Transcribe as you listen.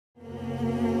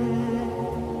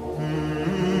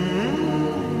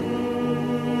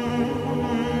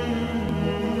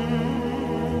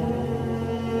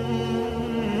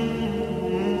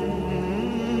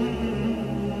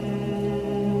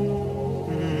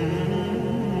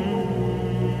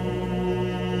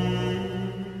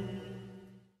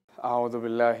أعوذ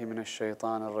بالله من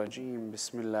الشيطان الرجيم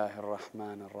بسم الله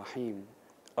الرحمن الرحيم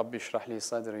رب اشرح لي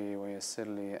صدري ويسر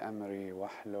لي أمري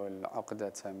واحلل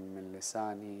عقدة من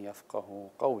لساني يفقه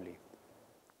قولي.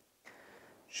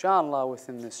 Inshallah,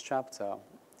 within this chapter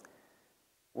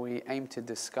we aim to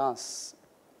discuss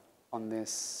on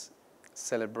this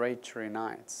celebratory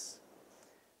night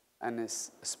and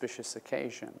this auspicious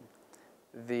occasion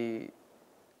the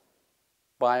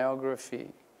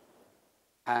biography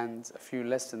and a few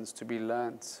lessons to be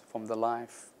learnt from the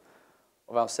life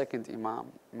of our second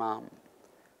Imam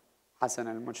Hassan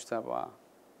al-Mujtaba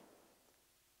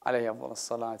alayhi afdal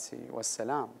as-salati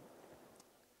was-salam.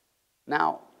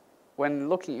 Now, when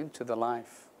looking into the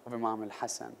life of Imam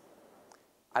al-Hassan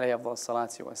alayhi afdal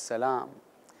as-salati was-salam,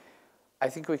 I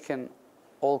think we can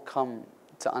all come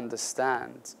to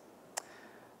understand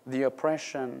the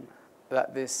oppression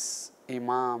that this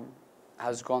Imam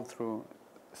has gone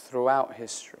throughout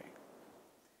history.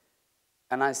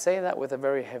 And I say that with a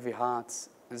very heavy heart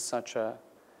in such a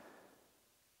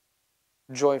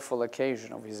joyful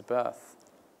occasion of his birth.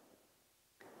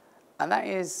 And that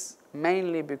is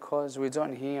mainly because we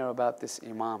don't hear about this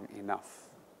Imam enough.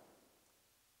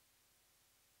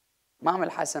 Imam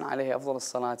al-Hassan alayhi afdal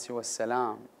as-salati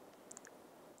was-salam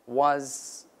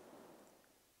was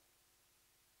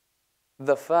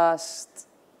the first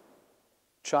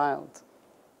child,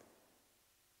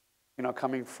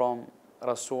 coming from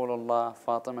Rasulullah,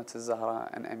 Fatima al-Zahra,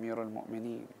 and Amir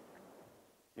al-Mu'mineen.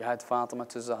 You had Fatima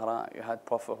al-Zahra, you had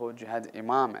prophethood, you had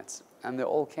imamat, and they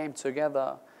all came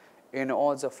together in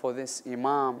order for this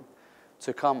Imam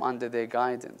to come under their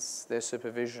guidance, their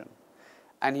supervision.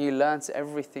 And he learnt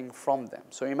everything from them.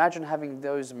 So imagine having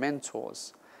those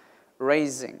mentors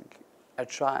raising a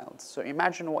child. So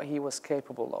imagine what he was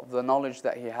capable of, the knowledge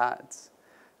that he had,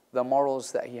 the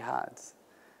morals that he had.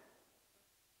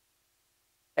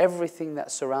 Everything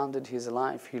that surrounded his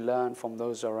life, he learned from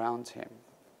those around him.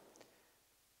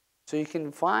 So you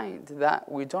can find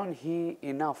that we don't hear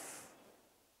enough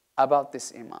about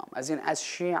this Imam. As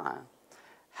Shia,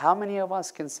 how many of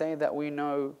us can say that we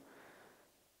know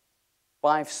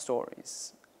 5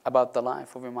 stories about the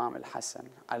life of Imam al-Hassan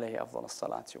alayhi afdal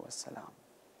as-salati was-salam?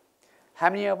 How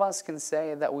many of us can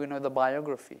say that we know the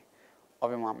biography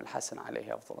of Imam al-Hassan alayhi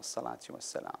afdal as-salati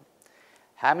was-salam?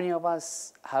 How many of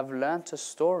us have learnt a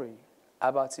story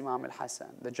about Imam al-Hassan,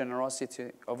 the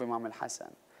generosity of Imam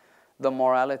al-Hassan, the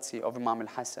morality of Imam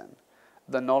al-Hassan,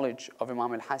 the knowledge of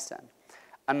Imam al-Hassan,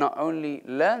 and not only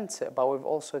learnt it, but we've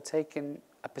also taken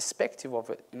a perspective of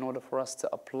it in order for us to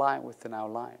apply within our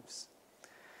lives?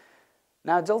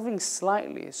 Now, delving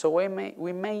slightly, so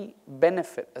we may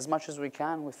benefit as much as we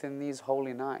can within these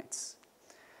holy nights.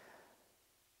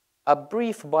 A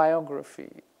brief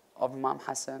biography of Imam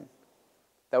Hassan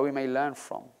that we may learn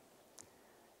from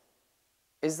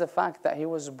is the fact that he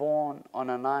was born on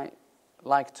a night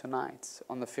like tonight,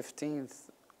 on the 15th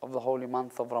of the holy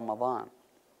month of Ramadan,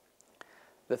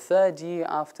 the 3rd year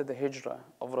after the hijrah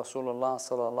of Rasulullah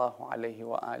sallallahu alayhi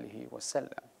wa alihi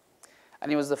wasallam.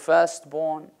 And he was the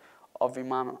firstborn of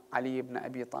Imam Ali ibn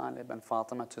Abi Talib and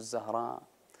Fatima al-Zahra,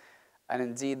 and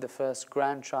indeed the first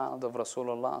grandchild of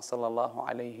Rasulullah sallallahu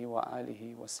alayhi wa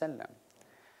alihi wasallam.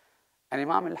 And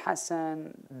Imam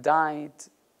al-Hassan died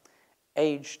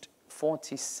aged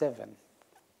 47.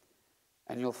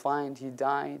 And you'll find he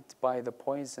died by the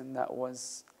poison that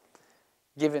was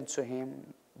given to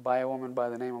him by a woman by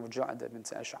the name of Ju'da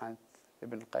bint Ash'ath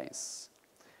ibn Qais,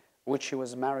 which he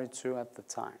was married to at the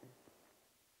time.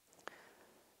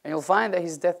 And you'll find that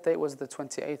his death date was the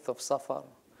 28th of Safar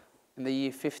in the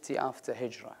year 50 after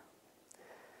Hijrah.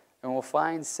 And we'll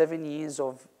find 7 years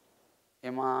of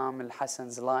Imam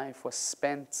al-Hassan's life was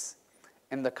spent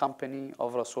in the company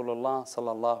of Rasulullah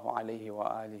sallallahu alayhi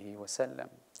wa alihi wasallam.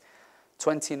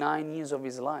 29 years of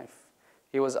his life,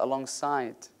 he was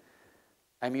alongside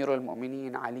Amir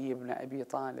al-Mu'mineen Ali ibn Abi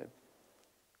Talib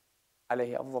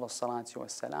alayhi afdal as-salati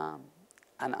was-salam.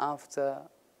 And after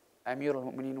Amir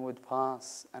al-Mu'mineen would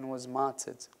pass and was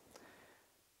martyred,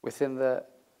 within the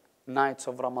nights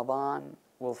of Ramadan,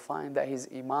 we'll find that his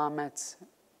imamat,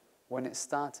 when it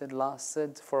started,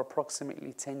 lasted for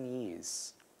approximately 10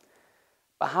 years.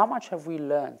 But how much have we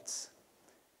learnt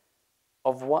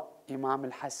of what Imam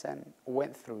al-Hassan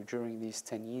went through during these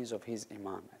 10 years of his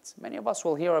imamat? Many of us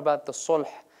will hear about the sulh,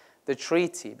 the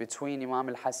treaty between Imam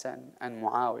al-Hassan and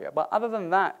Muawiyah. But other than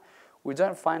that, we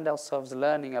don't find ourselves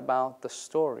learning about the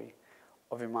story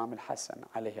of Imam al-Hassan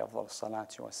alayhi afdal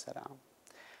as-salati was-salam.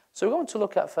 So we're going to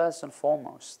look at first and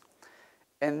foremost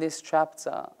in this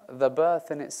chapter the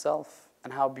birth in itself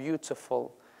and how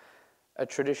beautiful a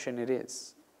tradition it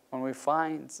is. When we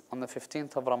find on the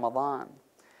 15th of Ramadan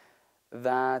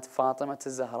that Fatima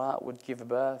Zahra would give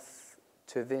birth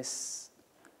to this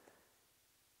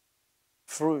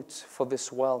fruit for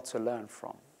this world to learn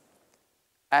from.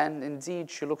 And indeed,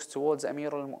 she looks towards Amir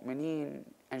al-Mu'mineen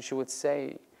and she would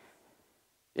say,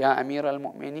 Ya Amir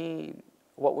al-Mu'mineen,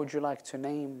 what would you like to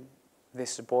name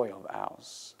this boy of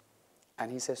ours?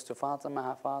 And he says to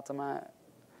Fatima, Fatima,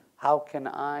 how can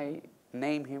I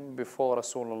name him before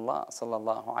Rasulullah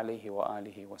sallallahu alayhi wa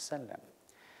alihi wa sallam?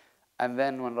 And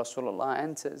then when Rasulullah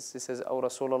enters, he says, Oh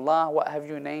Rasulullah, what have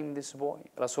you named this boy?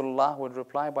 Rasulullah would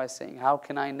reply by saying, how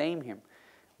can I name him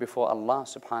before Allah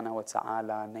subhanahu wa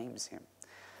ta'ala names him?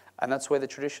 And that's where the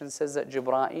tradition says that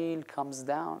Jibreel comes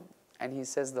down and he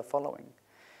says the following,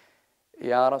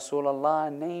 Ya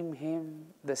Rasulullah, name him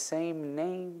the same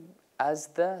name as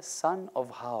the son of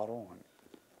Harun.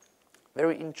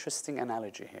 Very interesting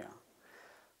analogy here.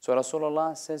 So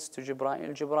Rasulullah says to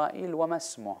Jibreel, Jibreel, wa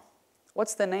masmuh?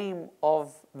 What's the name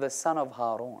of the son of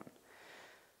Harun?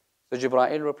 So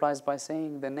Jibreel replies by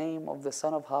saying, the name of the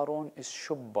son of Harun is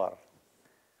Shubbar.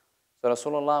 So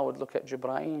Rasulullah would look at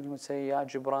Jibreel and he would say, Ya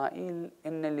Jibreel,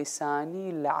 inna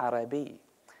lisani la-Arabi.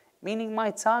 Meaning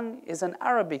my tongue is an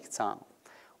Arabic tongue.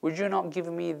 Would you not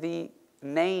give me the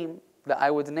name that I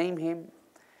would name him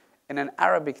in an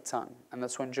Arabic tongue? And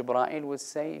that's when Jibreel would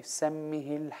say,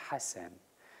 Sammihi al-Hasan.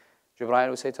 Jibreel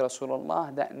would say to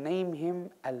Rasulullah that name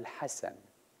him Al-Hasan.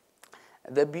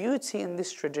 The beauty in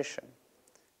this tradition,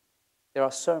 there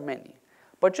are so many.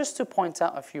 But just to point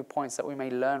out a few points that we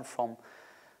may learn from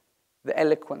the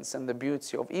eloquence and the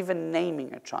beauty of even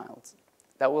naming a child,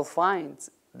 that we'll find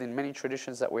in many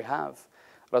traditions that we have.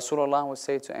 Rasulullah would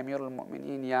say to Amir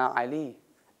al-Mu'mineen, Ya Ali,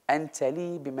 أنت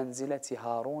لي بمنزلة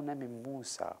هارون من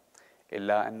موسى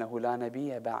إلا أنه لا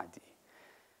نبي بعدي.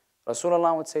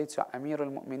 Rasulullah would say to Amir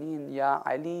al-Mu'mineen, Ya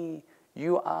Ali,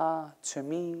 you are to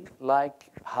me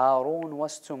like Harun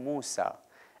was to Musa,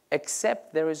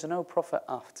 except there is no prophet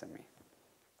after me.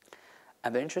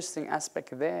 And the interesting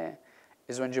aspect there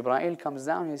is when Jibreel comes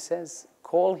down, he says,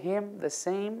 call him the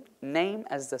same name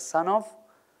as the son of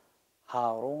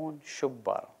Harun,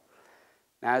 Shubbar.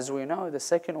 Now, as we know, the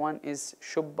second one is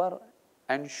Shubbar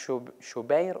and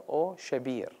Shubair or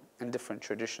Shabir in different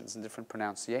traditions, in different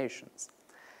pronunciations.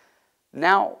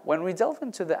 Now, when we delve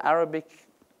into the Arabic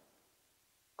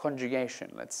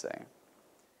conjugation, let's say,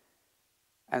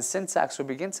 and syntax, we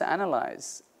begin to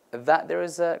analyze that there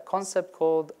is a concept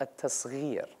called a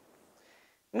tasghir.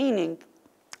 Meaning,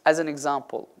 as an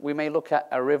example, we may look at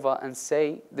a river and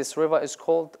say, this river is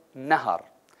called Nahar.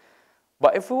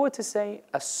 But if we were to say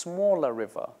a smaller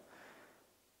river,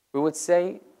 we would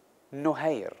say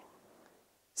Nuhair,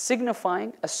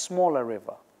 signifying a smaller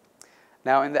river.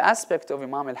 Now, in the aspect of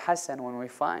Imam al-Hassan, when we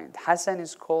find Hassan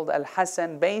is called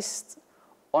al-Hassan based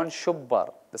on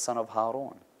Shubbar, the son of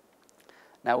Harun.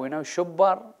 Now, we know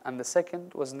Shubbar, and the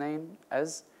second was named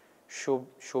as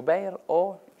Shubair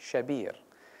or Shabir.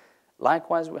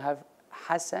 Likewise, we have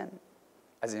Hassan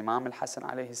as Imam al-Hassan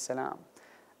alayhi salam,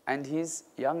 and his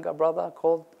younger brother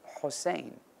called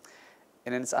Hussein.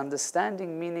 And in its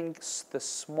understanding, meaning the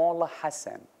smaller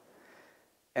Hassan.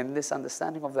 And this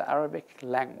understanding of the Arabic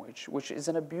language, which is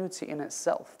a beauty in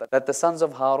itself, that the sons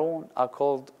of Harun are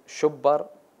called Shubbar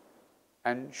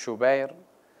and Shubair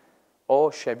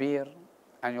or Shabir,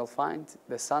 and you'll find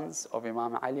the sons of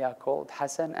Imam Ali are called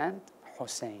Hassan and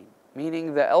Hussein,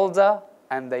 meaning the elder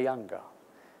and the younger.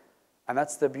 And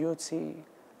that's the beauty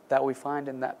that we find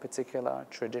in that particular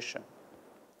tradition.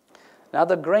 Now,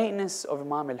 the greatness of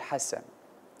Imam al-Hassan,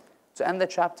 to end the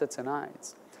chapter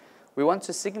tonight, we want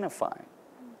to signify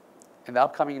in the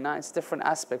upcoming nights different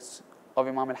aspects of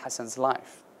Imam al-Hassan's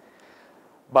life.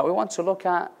 But we want to look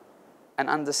at and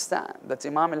understand that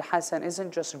Imam al-Hassan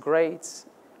isn't just great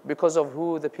because of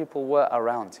who the people were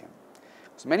around him.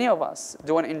 Because many of us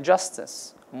do an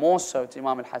injustice, more so to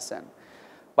Imam al-Hassan,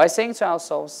 by saying to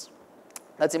ourselves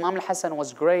that Imam al-Hassan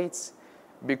was great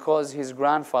because his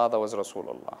grandfather was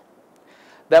Rasulullah.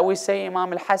 That we say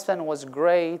Imam al-Hassan was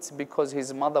great because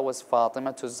his mother was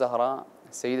Fatima Zahra,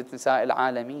 Sayyidat Nisa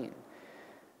al-Alameen.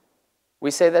 We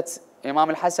say that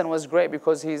Imam al-Hassan was great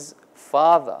because his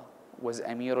father was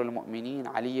Amir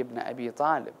al-Mu'mineen, Ali ibn Abi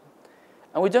Talib.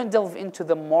 And we don't delve into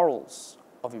the morals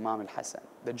of Imam al-Hassan,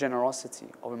 the generosity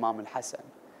of Imam al-Hassan,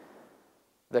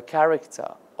 the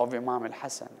character of Imam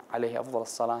al-Hassan, alayhi afdal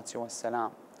salatu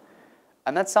wassalam.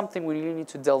 And that's something we really need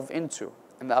to delve into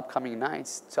in the upcoming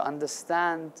nights to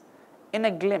understand in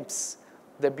a glimpse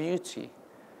the beauty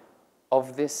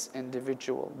of this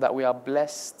individual, that we are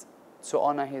blessed to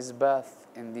honor his birth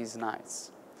in these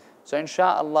nights. So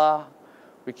inshallah,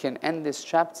 we can end this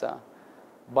chapter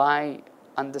by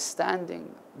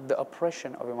understanding the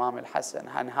oppression of Imam al-Hassan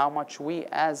and how much we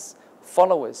as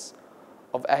followers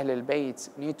of Ahl al-Bayt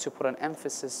need to put an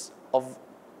emphasis of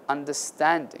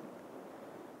understanding,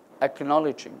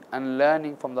 acknowledging and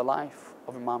learning from the life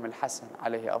of Imam al-Hassan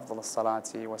alayhi afdal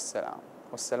as-salati was-salam.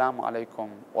 Wassalamu alaikum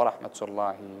wa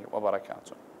rahmatullahi wa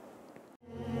barakatuh.